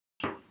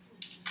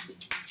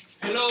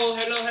Hello,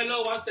 hello,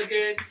 hello. Once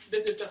again,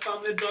 this is a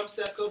family drum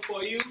circle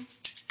for you.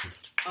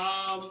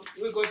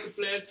 We're going to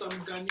play some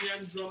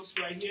Ghanaian drums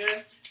right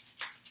here.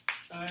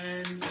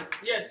 And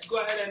yes, go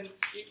ahead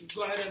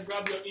and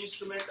grab your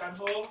instrument at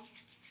home.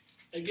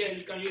 Again,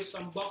 you can use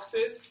some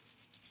boxes.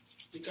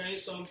 You can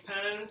use some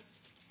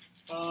pans,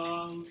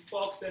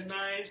 forks and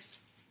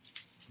knives,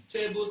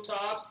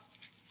 tabletops.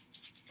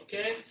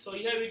 Okay, so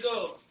here we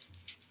go.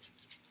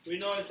 We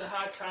know it's a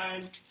hard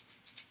time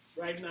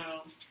right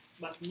now,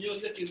 but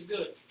music is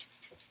good.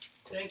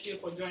 Thank you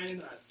for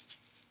joining us.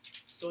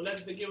 So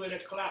let's begin with a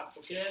clap,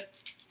 okay?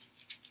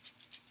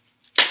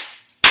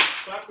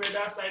 Clap with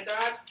us like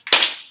that.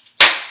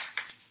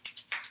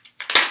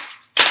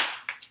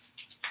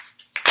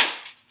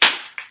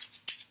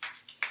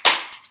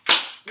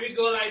 We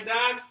go like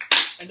that,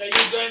 and then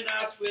you join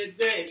us with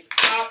this.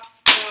 Clap,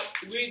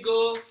 clap, we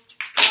go,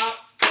 clap,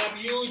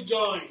 clap, you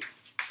join.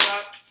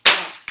 Clap,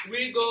 clap,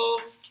 we go,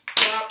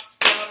 clap,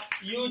 clap,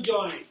 you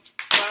join.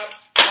 Clap,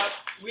 clap,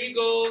 we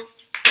go,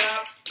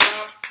 clap,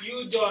 clap,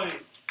 you join.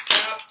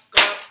 Clap,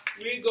 clap,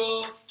 we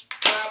go,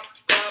 clap,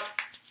 clap.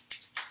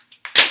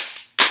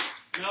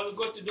 Now we're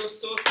going to do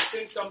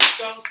sing some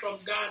songs from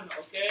Ghana,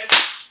 okay?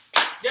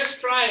 Just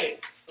try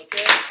it,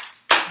 okay?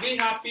 Be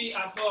happy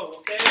at home,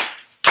 okay?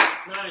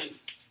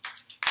 Nice.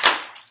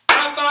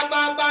 Baba,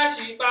 baba,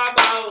 she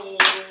baba,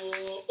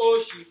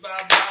 oh, she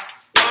baba.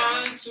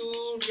 1,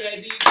 2,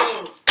 ready,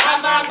 go.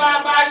 Baba,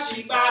 baba,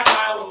 she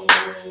baba,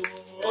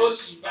 oh,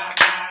 she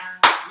baba.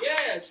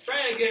 Yes,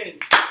 try again.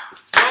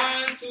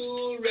 1,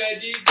 2,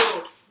 ready,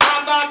 go.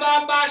 Baba,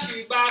 baba,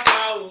 she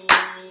baba,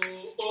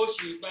 oh,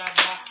 she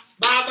baba.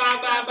 Baba,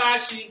 baba,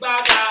 she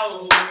baba,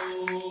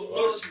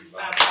 oh, she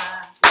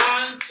baba.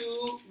 1,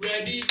 2,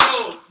 ready,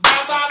 go.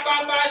 Baba,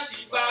 baba,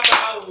 she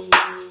baba,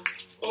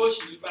 oh,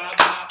 she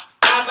baba.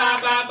 Baba,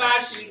 baba,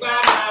 she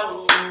baba,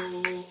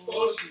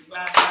 oh, she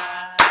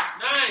baba.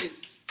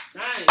 Nice,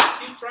 nice.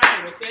 Keep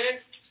trying, okay?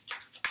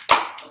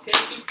 Okay,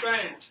 keep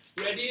trying.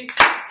 Ready,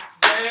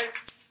 set,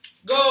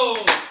 go.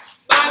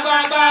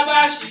 Baba,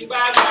 baba, she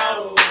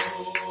baba,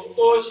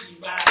 oh, she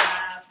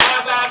baba.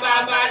 Baba,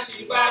 baba,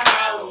 she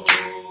baba,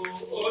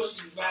 oh,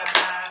 she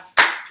baba.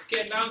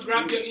 Okay, now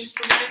grab your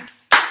instrument.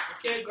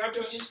 Okay, grab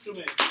your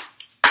instrument.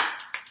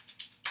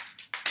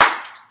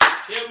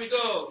 Here we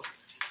go.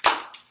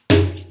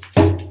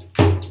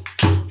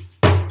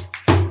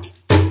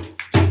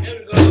 Here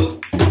we go.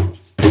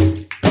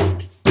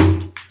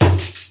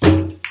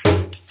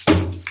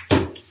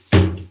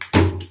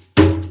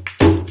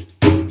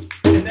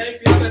 And then if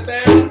you have a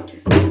bell,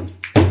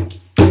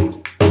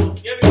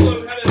 here we go,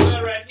 we have a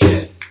bell right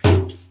here.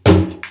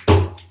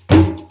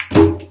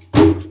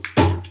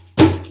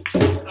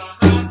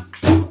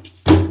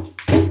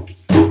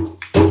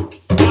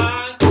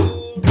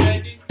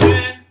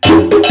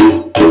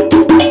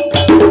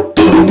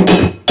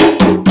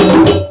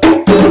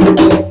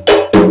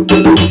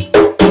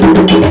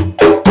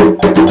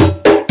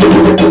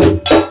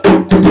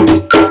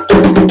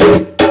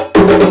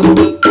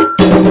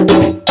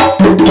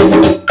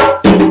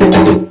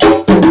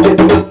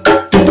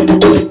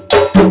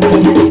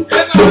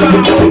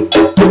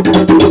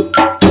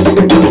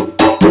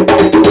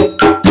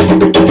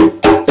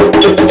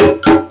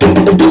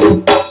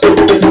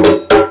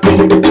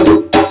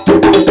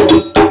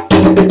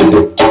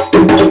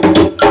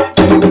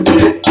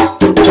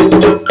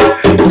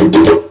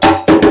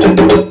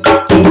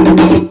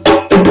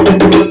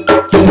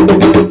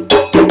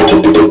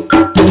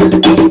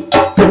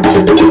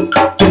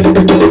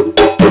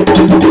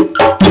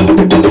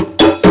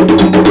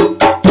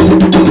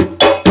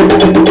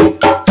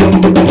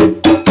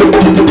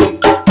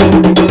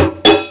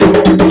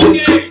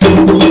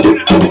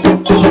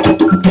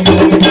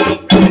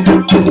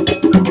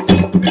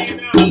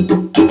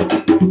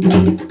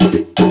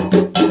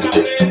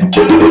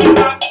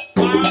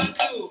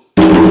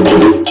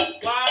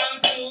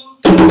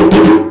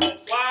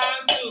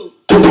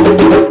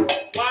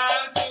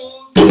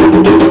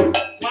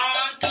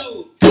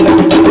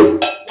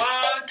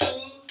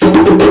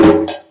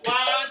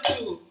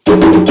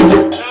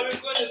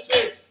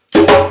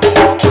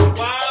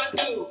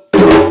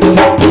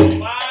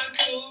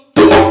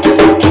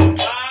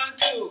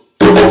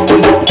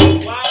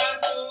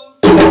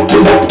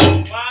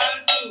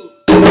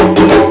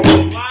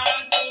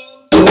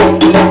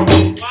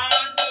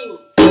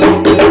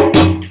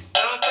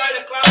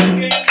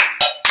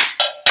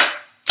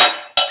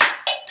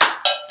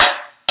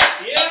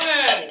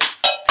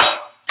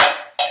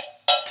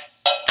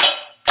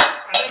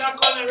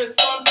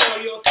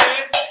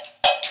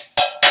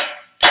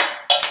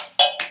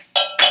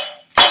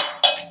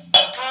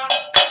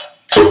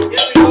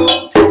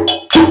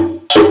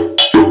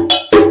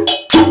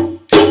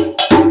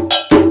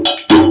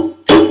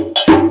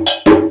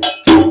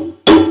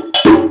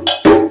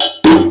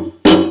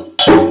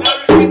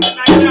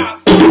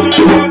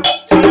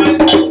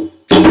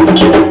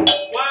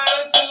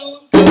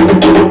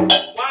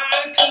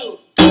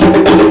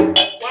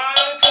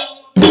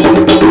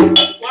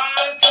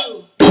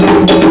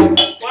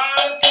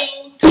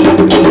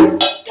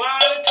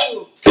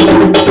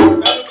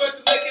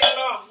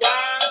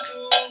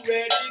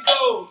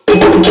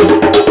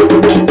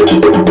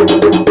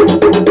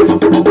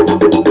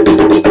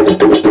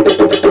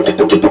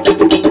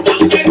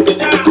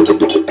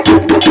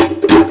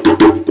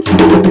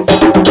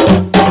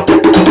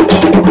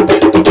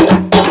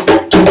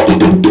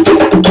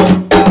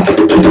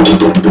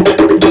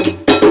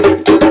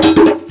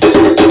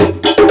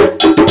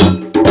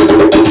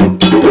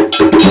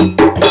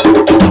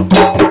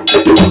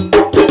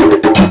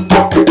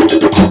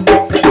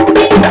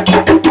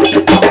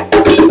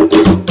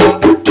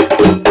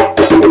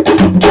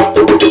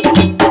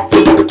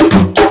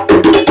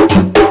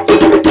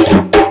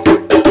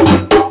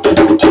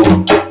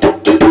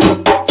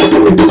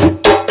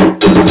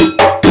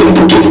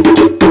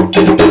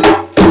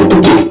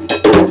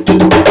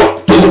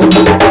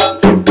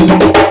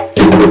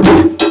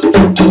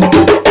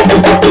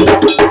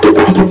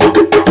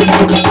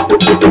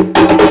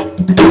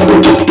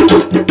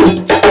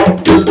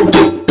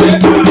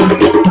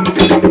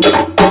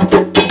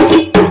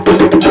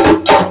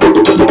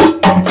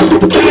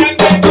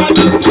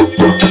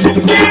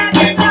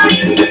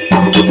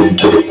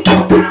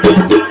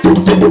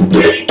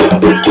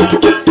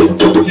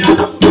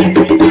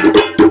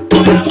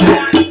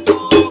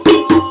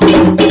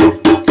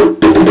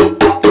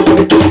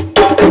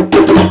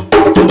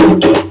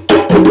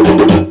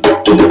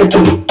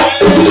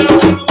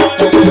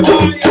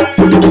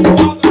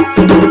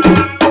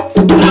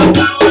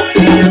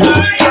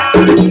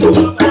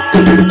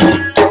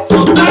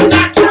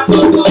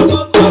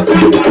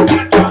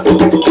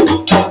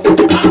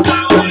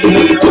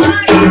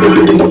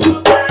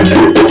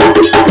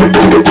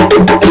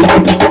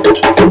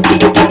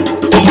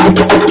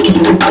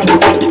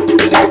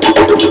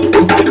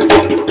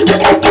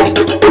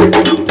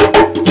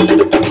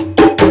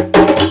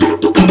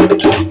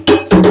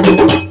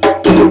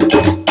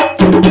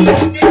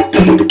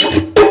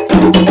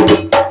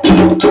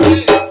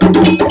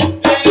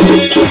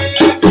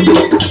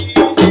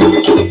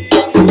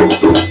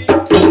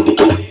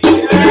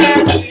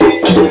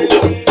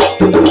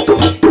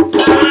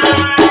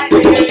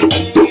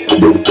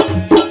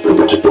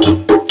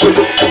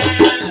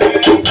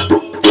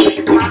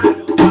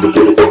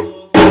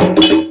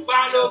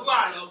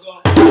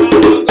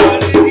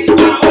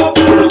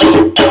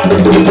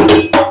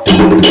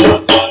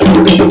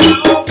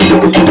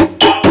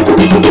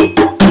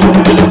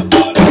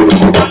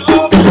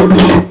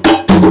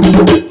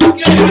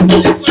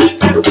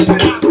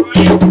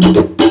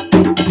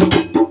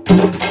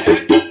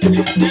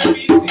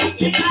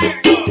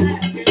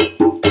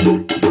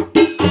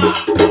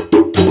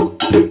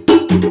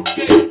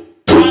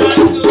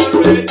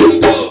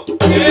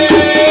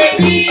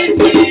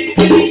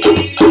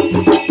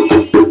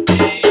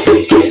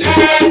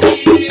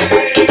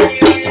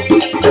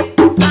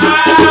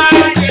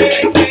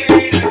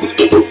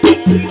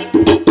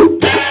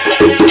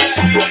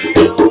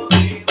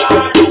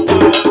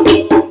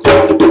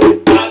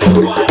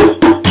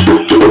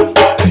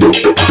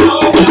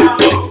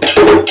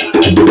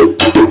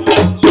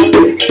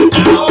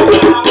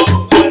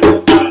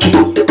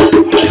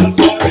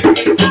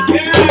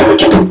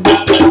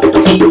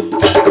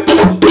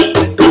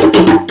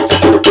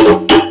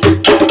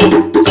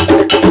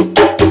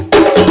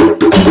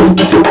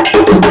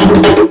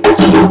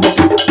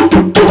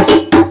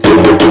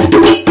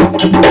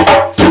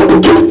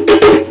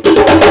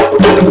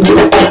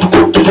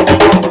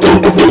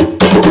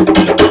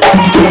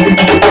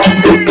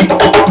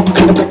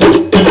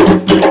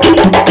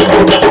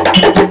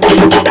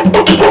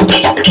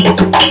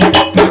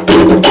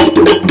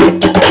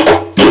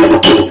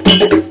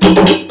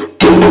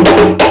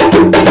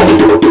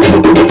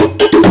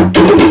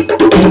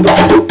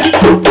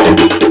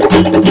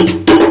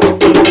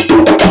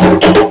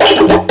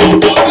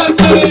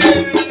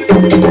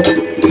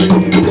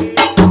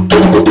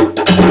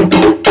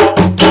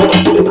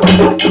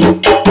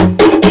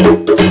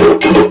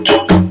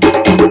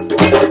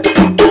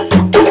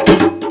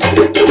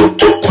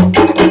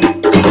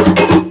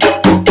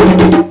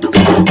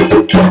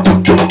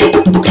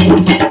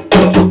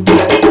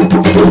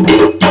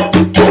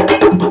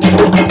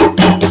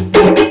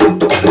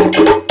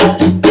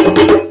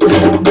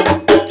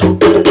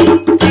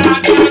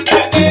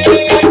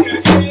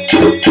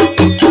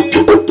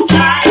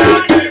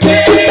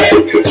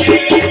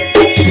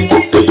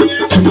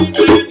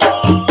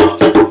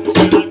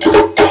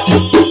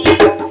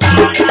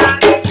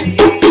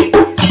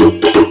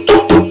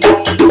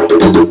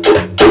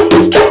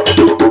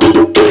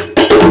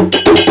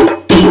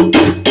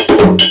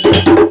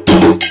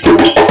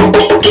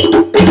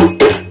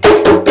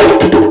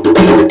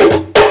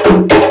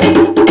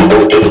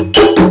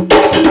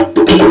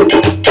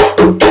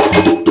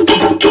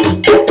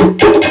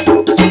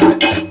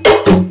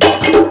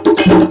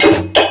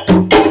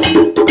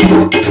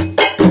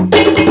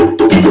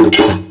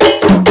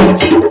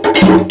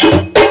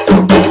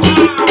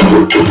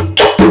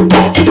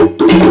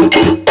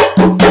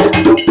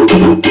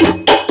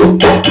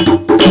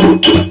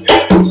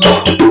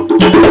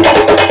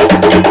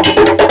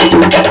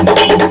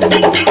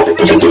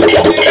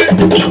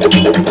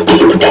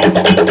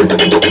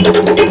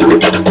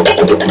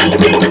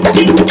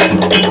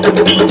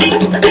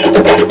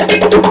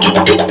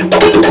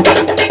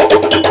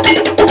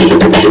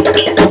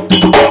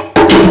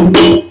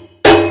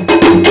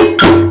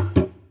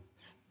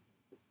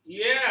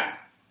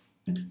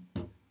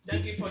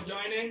 Thank you for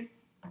joining.